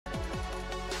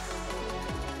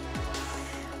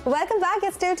Welcome back.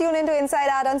 You're still tuned into Inside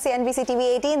Out on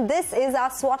CNBC-TV18. This is our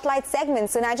Swotlight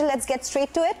segment. So, Nigel, let's get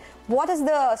straight to it. What is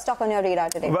the stock on your radar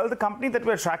today? Well, the company that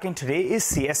we're tracking today is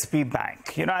CSB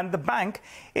Bank. And the bank,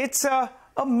 it's a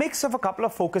mix of a couple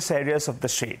of focus areas of the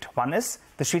street. One is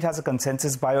the street has a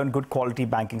consensus buy on good quality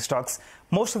banking stocks.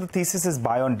 Most of the thesis is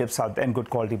buy on dips out there and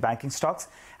good quality banking stocks.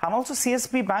 And also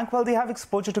CSB Bank, well, they have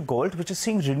exposure to gold, which is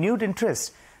seeing renewed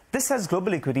interest. This as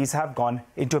global equities have gone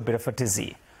into a bit of a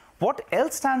tizzy. What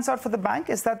else stands out for the bank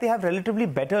is that they have relatively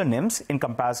better NIMs in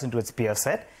comparison to its peer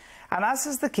set. And as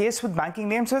is the case with banking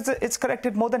names, it's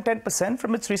corrected more than 10%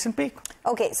 from its recent peak.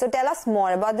 Okay, so tell us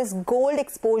more about this gold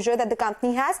exposure that the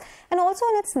company has and also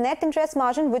on its net interest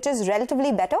margin, which is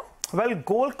relatively better. Well,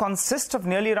 gold consists of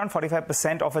nearly around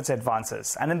 45% of its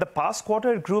advances. And in the past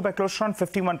quarter, it grew by close to around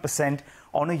 51%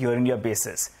 on a year-on-year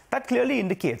basis. That clearly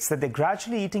indicates that they're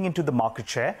gradually eating into the market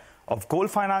share of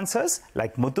gold financiers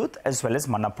like Muthoot as well as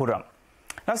Manappuram.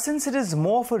 Now, since it is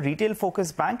more of a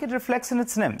retail-focused bank, it reflects in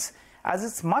its NIMs, as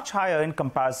it's much higher in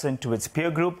comparison to its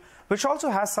peer group, which also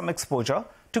has some exposure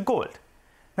to gold.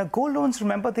 Now, gold loans,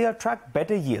 remember, they attract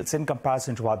better yields in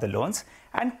comparison to other loans,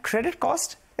 and credit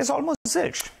cost is almost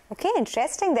zilch. Okay,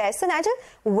 interesting there. So, Nigel,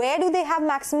 where do they have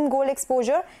maximum gold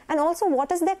exposure? And also,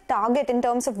 what is their target in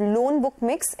terms of loan book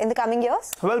mix in the coming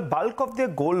years? Well, bulk of their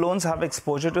gold loans have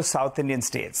exposure to South Indian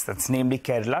states. That's namely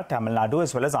Kerala, Tamil Nadu,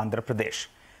 as well as Andhra Pradesh.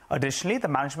 Additionally, the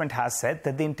management has said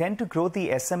that they intend to grow the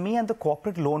SME and the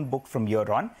corporate loan book from year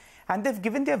on, and they've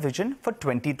given their vision for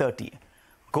 2030.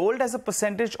 Gold as a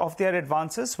percentage of their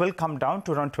advances will come down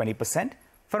to around 20%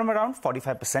 from around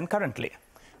 45% currently.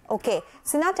 Okay,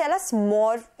 so now tell us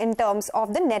more in terms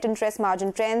of the net interest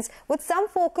margin trends with some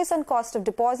focus on cost of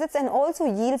deposits and also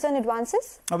yields on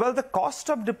advances. Well, the cost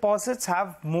of deposits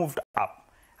have moved up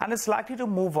and it's likely to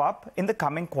move up in the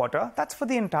coming quarter. That's for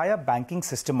the entire banking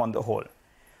system on the whole.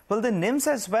 Well, the NIMs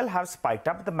as well have spiked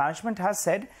up. The management has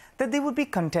said that they would be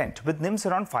content with NIMs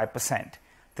around 5%.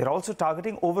 They're also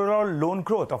targeting overall loan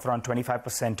growth of around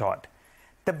 25% odd.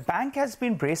 The bank has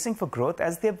been bracing for growth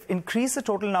as they've increased the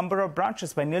total number of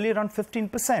branches by nearly around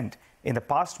 15% in the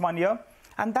past 1 year.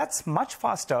 And that's much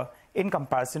faster in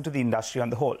comparison to the industry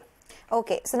on the whole.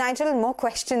 Okay, so Nigel, more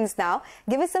questions now.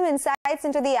 Give us some insights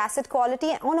into the asset quality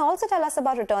and also tell us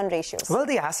about return ratios. Well,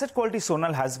 the asset quality,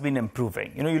 Sonal, has been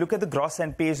improving. You look at the gross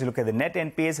NPAs, you look at the net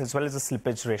NPAs as well as the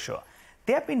slippage ratio.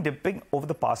 They have been dipping over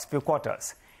the past few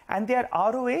quarters. And their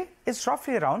ROA is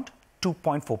roughly around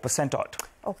 2.4% odd.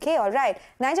 Okay, all right.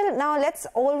 Nigel, now let's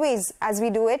always, as we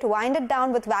do it, wind it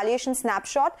down with valuation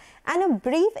snapshot and a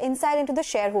brief insight into the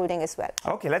shareholding as well.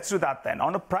 Okay, let's do that then.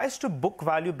 On a price to book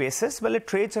value basis, well, it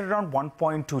trades at around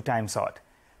 1.2 times odd.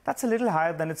 That's a little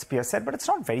higher than its peer set, but it's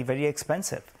not very, very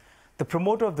expensive. The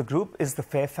promoter of the group is the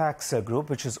Fairfax Group,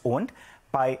 which is owned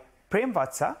by Prem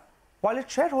Vatsa, while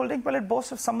its shareholding, well, it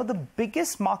boasts of some of the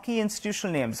biggest marquee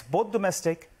institutional names, both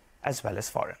domestic as well as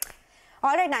foreign.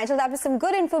 All right, Nigel, that was some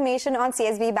good information on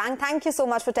CSB Bank. Thank you so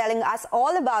much for telling us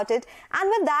all about it. And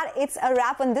with that, it's a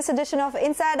wrap on this edition of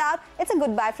Inside Out. It's a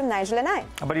goodbye from Nigel and I.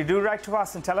 But you do write to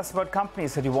us and tell us about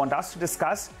companies that you want us to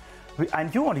discuss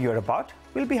and you want to hear about.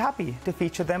 We'll be happy to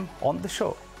feature them on the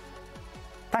show.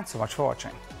 Thanks so much for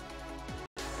watching.